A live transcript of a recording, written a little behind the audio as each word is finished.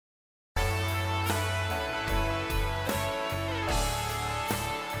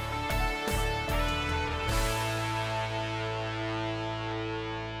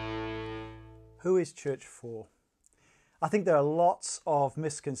Who is church for? I think there are lots of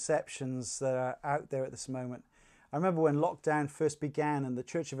misconceptions that are out there at this moment. I remember when lockdown first began and the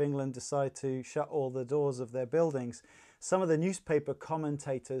Church of England decided to shut all the doors of their buildings, some of the newspaper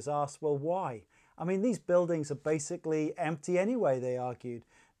commentators asked, well, why? I mean, these buildings are basically empty anyway, they argued.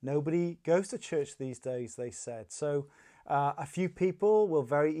 Nobody goes to church these days, they said. So a few people will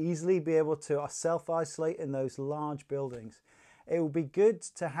very easily be able to self-isolate in those large buildings. It would be good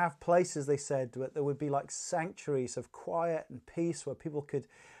to have places, they said, that would be like sanctuaries of quiet and peace where people could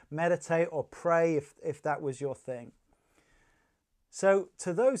meditate or pray if that was your thing. So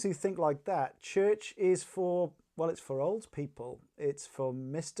to those who think like that, church is for, well, it's for old people. It's for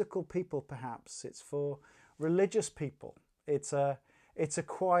mystical people, perhaps. It's for religious people. It's a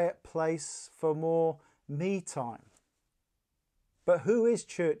quiet place for more me time. But who is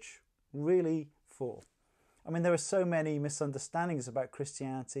church really for? I mean, there are so many misunderstandings about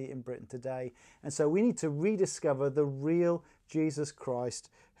Christianity in Britain today. And so we need to rediscover the real Jesus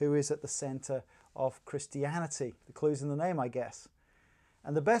Christ who is at the center of Christianity. The clue's in the name, I guess.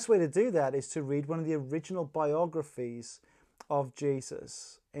 And the best way to do that is to read one of the original biographies of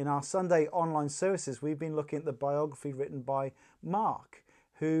Jesus. In our Sunday online services, we've been looking at the biography written by Mark,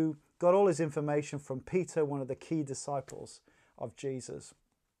 who got all his information from Peter, one of the key disciples of Jesus.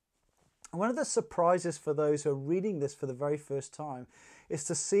 And one of the surprises for those who are reading this for the very first time is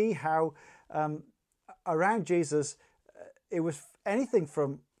to see how around Jesus, it was anything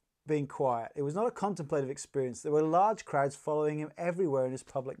from being quiet. It was not a contemplative experience. There were large crowds following him everywhere in his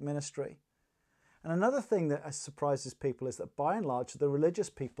public ministry. And another thing that surprises people is that by and large, the religious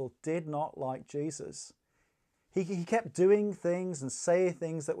people did not like Jesus. He kept doing things and saying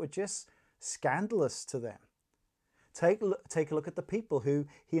things that were just scandalous to them. Take a look at the people who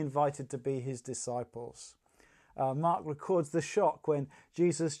he invited to be his disciples. Mark records the shock when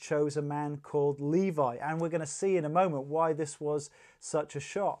Jesus chose a man called Levi, and we're going to see in a moment why this was such a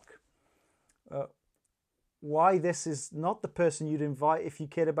shock. Why this is not the person you'd invite if you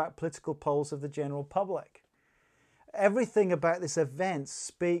cared about political polls of the general public. Everything about this event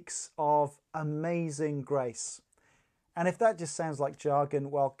speaks of amazing grace. And if that just sounds like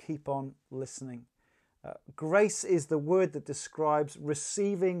jargon, well, keep on listening. Grace is the word that describes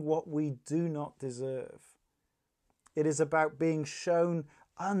receiving what we do not deserve. It is about being shown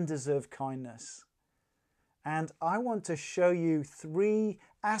undeserved kindness. And I want to show you three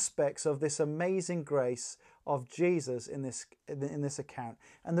aspects of this amazing grace of Jesus in this account.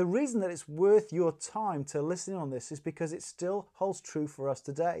 And the reason that it's worth your time to listen on this is because it still holds true for us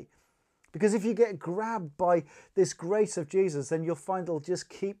today. Because if you get grabbed by this grace of Jesus, then you'll find it'll just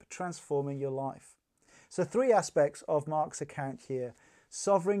keep transforming your life. So three aspects of Mark's account here: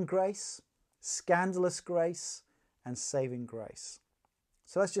 sovereign grace, scandalous grace, and saving grace.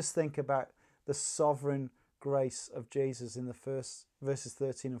 So let's just think about the sovereign grace of Jesus in the first verses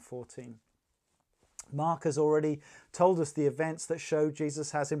 13 and 14. Mark has already told us the events that show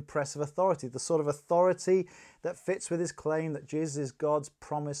Jesus has impressive authority, the sort of authority that fits with his claim that Jesus is God's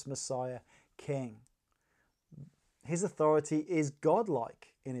promised Messiah King. His authority is godlike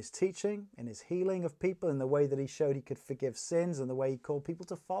in his teaching, in his healing of people, in the way that he showed he could forgive sins, and the way he called people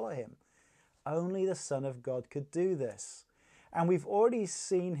to follow him. Only the Son of God could do this. And we've already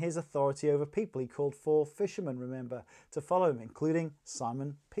seen his authority over people. He called 4 fishermen, remember, to follow him, including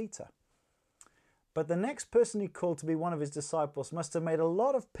Simon Peter. But the next person he called to be one of his disciples must have made a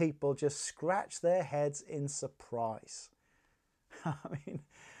lot of people just scratch their heads in surprise. I mean,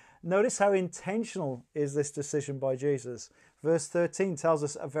 notice how intentional is this decision by Jesus. Verse 13 tells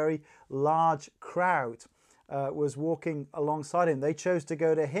us a very large crowd was walking alongside him. They chose to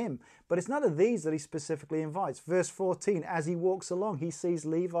go to him. But it's none of these that he specifically invites. Verse 14, as he walks along, he sees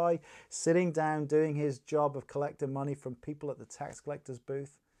Levi sitting down doing his job of collecting money from people at the tax collector's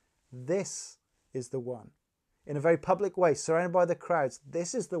booth. This is the one. In a very public way, surrounded by the crowds,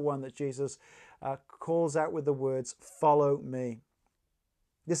 this is the one that Jesus calls out with the words, "Follow me."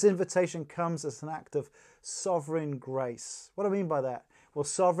 This invitation comes as an act of sovereign grace. What do I mean by that? Well,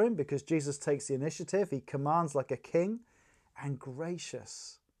 sovereign because Jesus takes the initiative. He commands like a king. And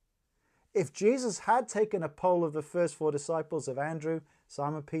gracious. If Jesus had taken a poll of the first 4 disciples of Andrew,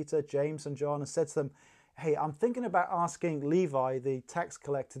 Simon Peter, James and John and said to them, hey, I'm thinking about asking Levi, the tax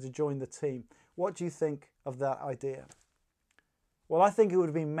collector, to join the team. What do you think of that idea? Well, I think it would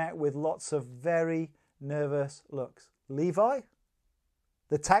have been met with lots of very nervous looks. Levi?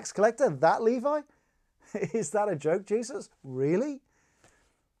 The tax collector? That Levi? Is that a joke, Jesus? Really?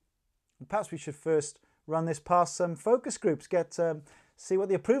 And perhaps we should first run this past some focus groups, see what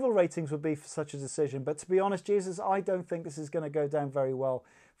the approval ratings would be for such a decision. But to be honest, Jesus, I don't think this is going to go down very well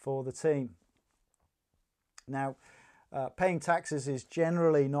for the team. Now, paying taxes is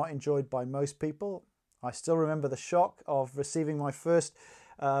generally not enjoyed by most people. I still remember the shock of receiving my first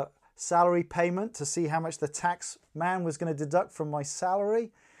salary payment to see how much the tax man was going to deduct from my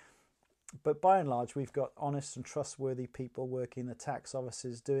salary. But by and large, we've got honest and trustworthy people working in the tax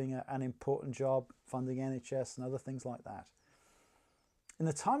offices, doing an important job, funding NHS and other things like that. In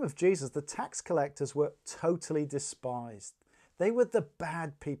the time of Jesus, the tax collectors were totally despised. They were the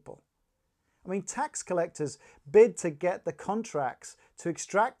bad people. I mean, tax collectors bid to get the contracts to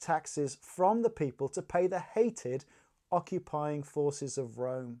extract taxes from the people to pay the hated occupying forces of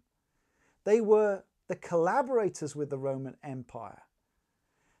Rome. They were the collaborators with the Roman Empire.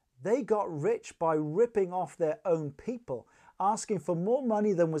 They got rich by ripping off their own people, asking for more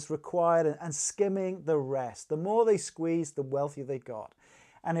money than was required and skimming the rest. The more they squeezed, the wealthier they got.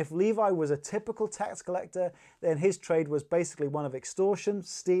 And if Levi was a typical tax collector, then his trade was basically one of extortion,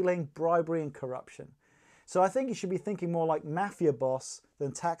 stealing, bribery, and corruption. So I think you should be thinking more like mafia boss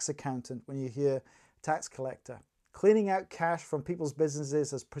than tax accountant when you hear tax collector. Cleaning out cash from people's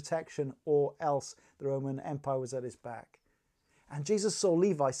businesses as protection, or else the Roman Empire was at his back. And Jesus saw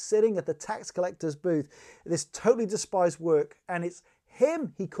Levi sitting at the tax collector's booth, this totally despised work, and it's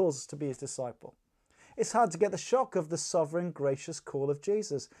him he calls to be his disciple. It's hard to get the shock of the sovereign, gracious call of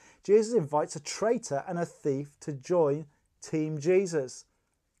Jesus. Jesus invites a traitor and a thief to join Team Jesus.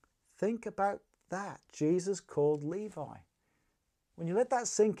 Think about that. Jesus called Levi. When you let that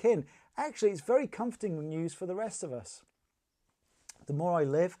sink in, actually it's very comforting news for the rest of us. The more I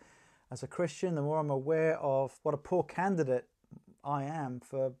live as a Christian, the more I'm aware of what a poor candidate I am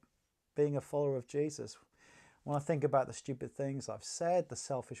for being a follower of Jesus. When I think about the stupid things I've said, the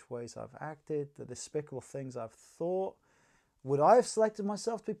selfish ways I've acted, the despicable things I've thought, would I have selected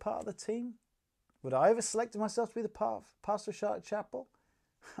myself to be part of the team? Would I have selected myself to be the part of Pastor Charlotte Chapel?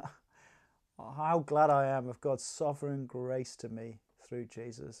 How glad I am of God's sovereign grace to me through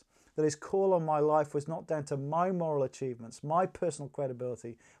Jesus. That his call on my life was not down to my moral achievements, my personal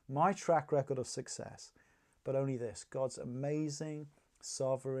credibility, my track record of success, but only this, God's amazing,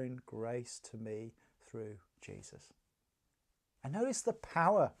 sovereign grace to me through Jesus. And notice the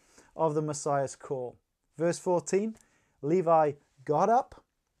power of the Messiah's call. Verse 14, Levi got up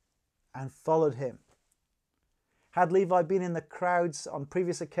and followed him. Had Levi been in the crowds on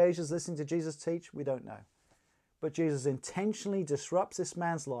previous occasions listening to Jesus teach? We don't know. But Jesus intentionally disrupts this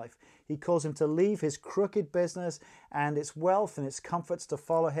man's life. He calls him to leave his crooked business and its wealth and its comforts to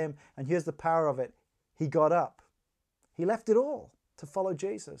follow him. And here's the power of it. He got up. He left it all to follow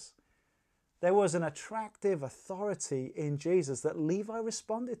Jesus. There was an attractive authority in Jesus that Levi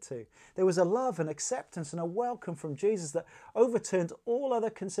responded to. There was a love and acceptance and a welcome from Jesus that overturned all other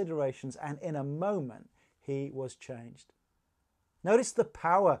considerations, and in a moment he was changed. Notice the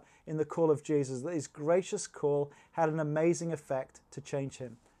power in the call of Jesus, that his gracious call had an amazing effect to change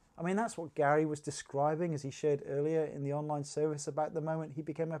him. I mean, that's what Gary was describing as he shared earlier in the online service about the moment he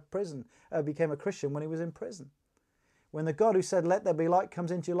became a Christian when he was in prison. When the God who said, "Let there be light,"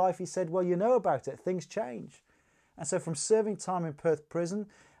 comes into your life, he said, well, you know about it. Things change. And so from serving time in Perth prison,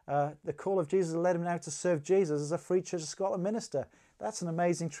 the call of Jesus led him now to serve Jesus as a Free Church of Scotland minister. That's an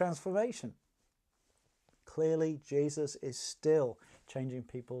amazing transformation. Clearly, Jesus is still changing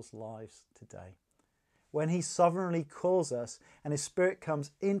people's lives today. When he sovereignly calls us and his Spirit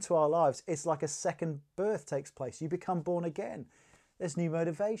comes into our lives, it's like a second birth takes place. You become born again. There's new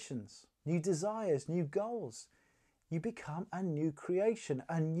motivations, new desires, new goals. You become a new creation,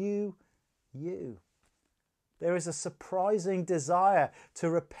 a new you. There is a surprising desire to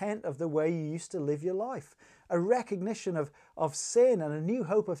repent of the way you used to live your life, a recognition of sin and a new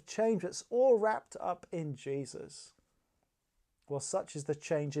hope of change that's all wrapped up in Jesus. Well, such is the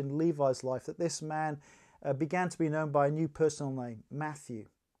change in Levi's life that this man began to be known by a new personal name, Matthew,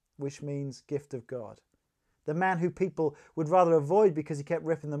 which means gift of God. The man who people would rather avoid because he kept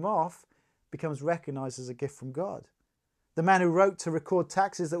ripping them off becomes recognized as a gift from God. The man who wrote to record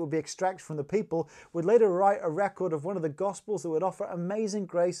taxes that would be extracted from the people would later write a record of one of the Gospels that would offer amazing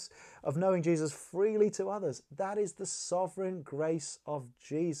grace of knowing Jesus freely to others. That is the sovereign grace of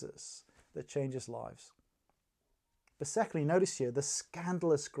Jesus that changes lives. But secondly, notice here the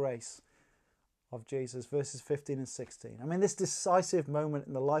scandalous grace of Jesus, verses 15 and 16. I mean, this decisive moment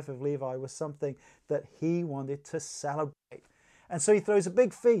in the life of Levi was something that he wanted to celebrate. And so he throws a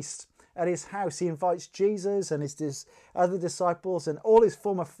big feast at his house. He invites Jesus and his other disciples and all his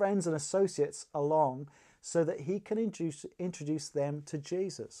former friends and associates along so that he can introduce them to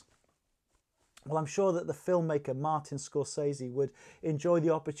Jesus. Well, I'm sure that the filmmaker Martin Scorsese would enjoy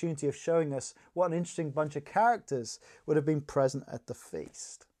the opportunity of showing us what an interesting bunch of characters would have been present at the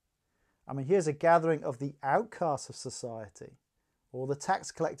feast. I mean, here's a gathering of the outcasts of society, all the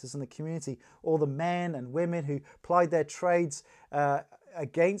tax collectors in the community, all the men and women who plied their trades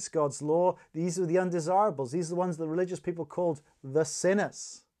against God's law. These are the undesirables. These are the ones the religious people called the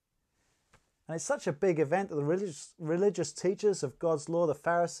sinners. And it's such a big event that the religious teachers of God's law, the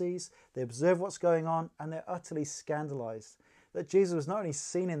Pharisees, they observe what's going on and they're utterly scandalized that Jesus was not only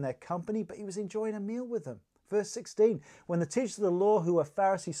seen in their company, but he was enjoying a meal with them. Verse 16, when the teachers of the law who were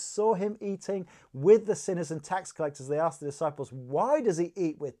Pharisees saw him eating with the sinners and tax collectors, they asked the disciples, why does he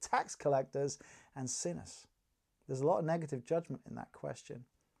eat with tax collectors and sinners? There's a lot of negative judgment in that question.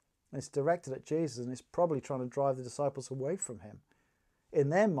 And it's directed at Jesus, and it's probably trying to drive the disciples away from him. In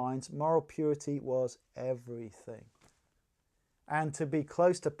their minds, moral purity was everything. And to be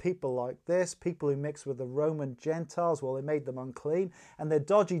close to people like this, people who mixed with the Roman Gentiles, well, they made them unclean. And their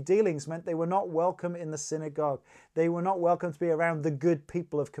dodgy dealings meant they were not welcome in the synagogue. They were not welcome to be around the good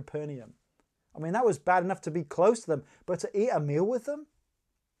people of Capernaum. I mean, that was bad enough to be close to them, but to eat a meal with them?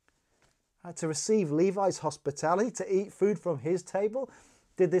 To receive Levi's hospitality, to eat food from his table?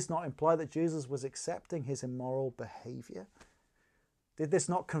 Did this not imply that Jesus was accepting his immoral behavior? Did this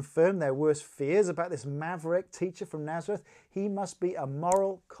not confirm their worst fears about this maverick teacher from Nazareth? He must be a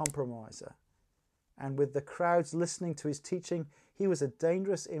moral compromiser. And with the crowds listening to his teaching, he was a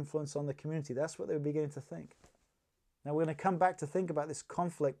dangerous influence on the community. That's what they were beginning to think. Now we're going to come back to think about this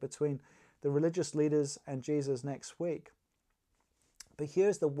conflict between the religious leaders and Jesus next week. But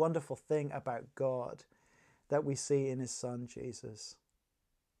here's the wonderful thing about God that we see in his Son, Jesus.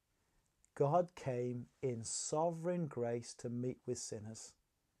 God came in sovereign grace to meet with sinners.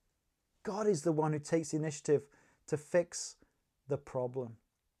 God is the one who takes the initiative to fix the problem.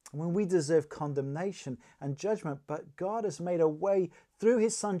 When we deserve condemnation and judgment, but God has made a way through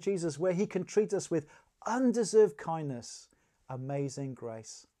his Son Jesus where he can treat us with undeserved kindness, amazing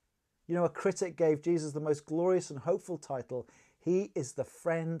grace. You know, a critic gave Jesus the most glorious and hopeful title. He is the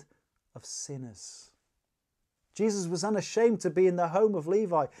friend of sinners. Jesus was unashamed to be in the home of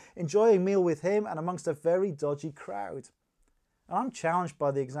Levi, enjoying a meal with him and amongst a very dodgy crowd. And I'm challenged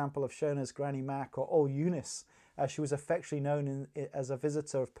by the example of Shona's Granny Mac, or Old Eunice, as she was affectionately known as a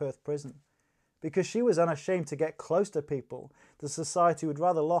visitor of Perth Prison. Because she was unashamed to get close to people the society would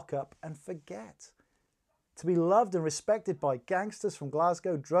rather lock up and forget. To be loved and respected by gangsters from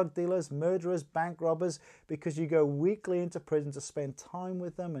Glasgow, drug dealers, murderers, bank robbers, because you go weekly into prison to spend time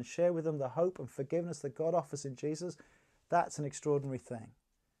with them and share with them the hope and forgiveness that God offers in Jesus, that's an extraordinary thing.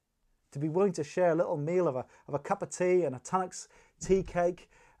 To be willing to share a little meal of a cup of tea and a Tunnock's tea cake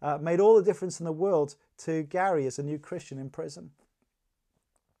made all the difference in the world to Gary as a new Christian in prison.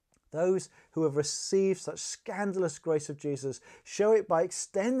 Those who have received such scandalous grace of Jesus show it by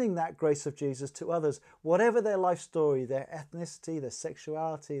extending that grace of Jesus to others, whatever their life story, their ethnicity, their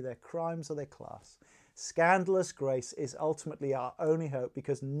sexuality, their crimes, or their class. Scandalous grace is ultimately our only hope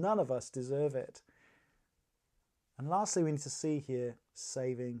because none of us deserve it. And lastly, we need to see here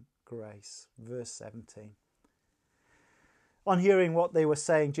saving grace. Verse 17. On hearing what they were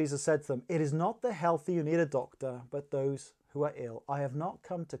saying, Jesus said to them, "It is not the healthy who need a doctor, but those who are ill. I have not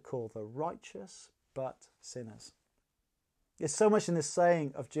come to call the righteous, but sinners." There's so much in this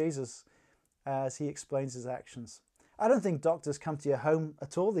saying of Jesus as he explains his actions. I don't think doctors come to your home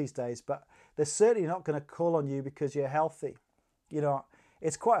at all these days, but they're certainly not going to call on you because you're healthy. You know,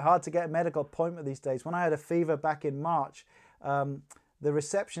 it's quite hard to get a medical appointment these days. When I had a fever back in March, the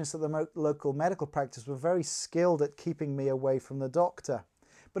receptionists at the local medical practice were very skilled at keeping me away from the doctor.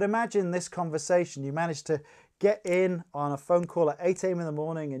 But imagine this conversation. You managed to get in on a phone call at 8 a.m. in the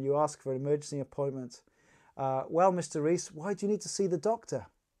morning and you ask for an emergency appointment. Well, Mr. Rees, why do you need to see the doctor?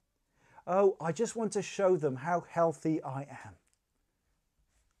 Oh, I just want to show them how healthy I am.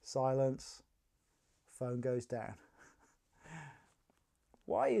 Silence. Phone goes down.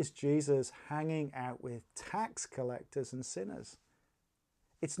 Why is Jesus hanging out with tax collectors and sinners?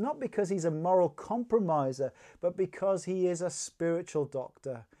 It's not because he's a moral compromiser, but because he is a spiritual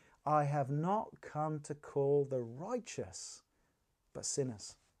doctor. I have not come to call the righteous, but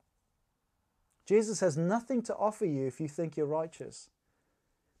sinners. Jesus has nothing to offer you if you think you're righteous.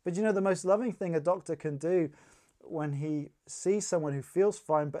 But you know, the most loving thing a doctor can do when he sees someone who feels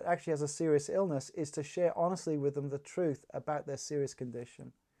fine but actually has a serious illness is to share honestly with them the truth about their serious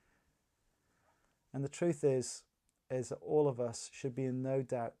condition. And the truth is that all of us should be in no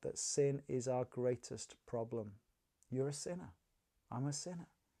doubt that sin is our greatest problem. You're a sinner. I'm a sinner.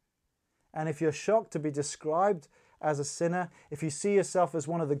 And if you're shocked to be described as a sinner, if you see yourself as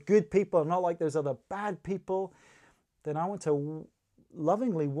one of the good people and not like those other bad people, then I want to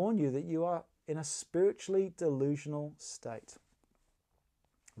lovingly warn you that you are in a spiritually delusional state.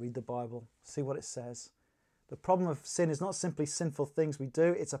 Read the Bible, see what it says. The problem of sin is not simply sinful things we do,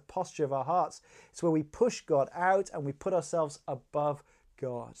 it's a posture of our hearts. It's where we push God out and we put ourselves above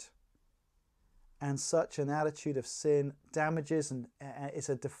God. And such an attitude of sin damages and it's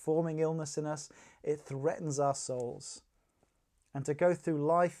a deforming illness in us. It threatens our souls. And to go through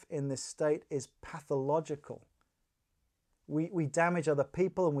life in this state is pathological. We damage other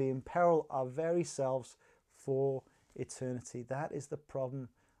people and we imperil our very selves for eternity. That is the problem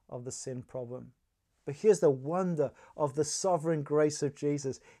of the sin problem. But here's the wonder of the sovereign grace of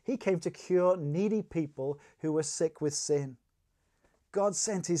Jesus. He came to cure needy people who were sick with sin. God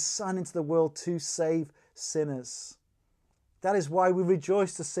sent his Son into the world to save sinners. That is why we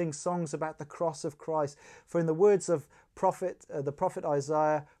rejoice to sing songs about the cross of Christ. For in the words of the prophet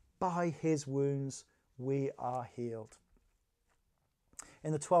Isaiah, by his wounds we are healed.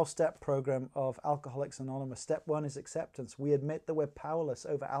 In the 12-step program of Alcoholics Anonymous, step 1 is acceptance. We admit that we're powerless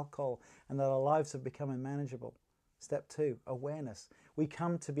over alcohol and that our lives have become unmanageable. Step 2, awareness. We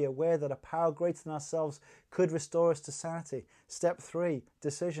come to be aware that a power greater than ourselves could restore us to sanity. Step 3,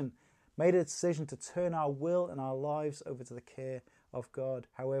 decision. Made a decision to turn our will and our lives over to the care of God,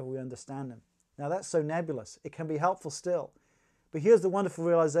 however we understand him. Now that's so nebulous. It can be helpful still. But here's the wonderful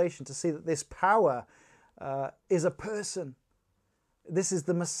realization to see that this power is a person. This is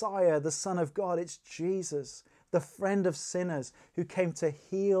the Messiah, the Son of God. It's Jesus, the friend of sinners who came to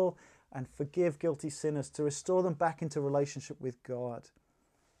heal and forgive guilty sinners, to restore them back into relationship with God.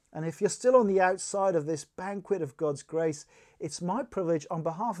 And if you're still on the outside of this banquet of God's grace, it's my privilege on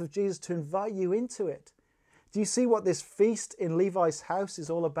behalf of Jesus to invite you into it. Do you see what this feast in Levi's house is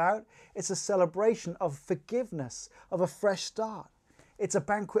all about? It's a celebration of forgiveness, of a fresh start. It's a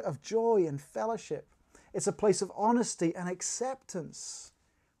banquet of joy and fellowship. It's a place of honesty and acceptance.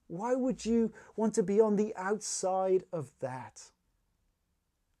 Why would you want to be on the outside of that?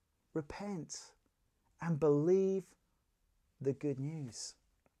 Repent and believe the good news.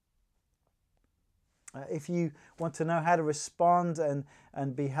 If you want to know how to respond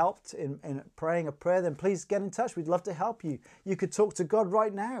and be helped in praying a prayer, then please get in touch. We'd love to help you. You could talk to God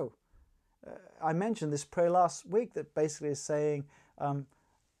right now. I mentioned this prayer last week that basically is saying,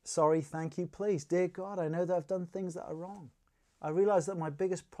 sorry, thank you, please. Dear God, I know that I've done things that are wrong. I realize that my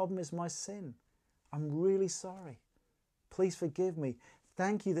biggest problem is my sin. I'm really sorry. Please forgive me.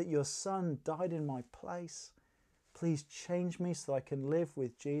 Thank you that your Son died in my place. Please change me so I can live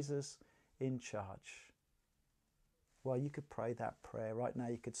with Jesus in charge. Well, you could pray that prayer right now.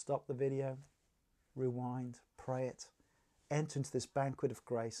 You could stop the video, rewind, pray it, enter into this banquet of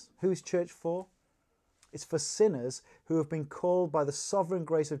grace. Who is church for? It's for sinners who have been called by the sovereign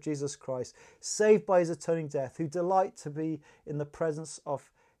grace of Jesus Christ, saved by his atoning death, who delight to be in the presence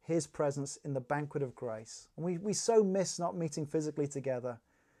of his presence in the banquet of grace. And we so miss not meeting physically together.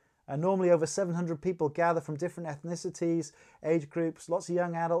 And normally over 700 people gather from different ethnicities, age groups, lots of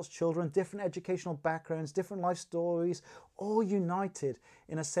young adults, children, different educational backgrounds, different life stories, all united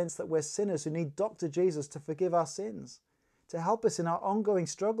in a sense that we're sinners who need Dr. Jesus to forgive our sins, to help us in our ongoing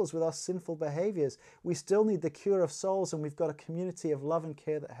struggles with our sinful behaviors. We still need the cure of souls, and we've got a community of love and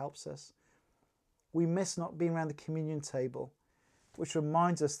care that helps us. We miss not being around the communion table, which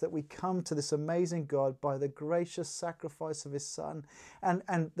reminds us that we come to this amazing God by the gracious sacrifice of his Son,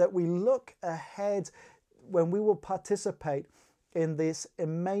 and that we look ahead when we will participate in this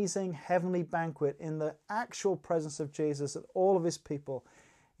amazing heavenly banquet in the actual presence of Jesus and all of his people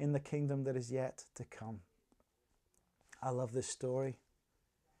in the kingdom that is yet to come. I love this story.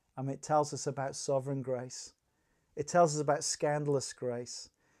 It tells us about sovereign grace. It tells us about scandalous grace.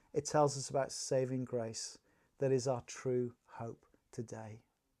 It tells us about saving grace that is our true hope today.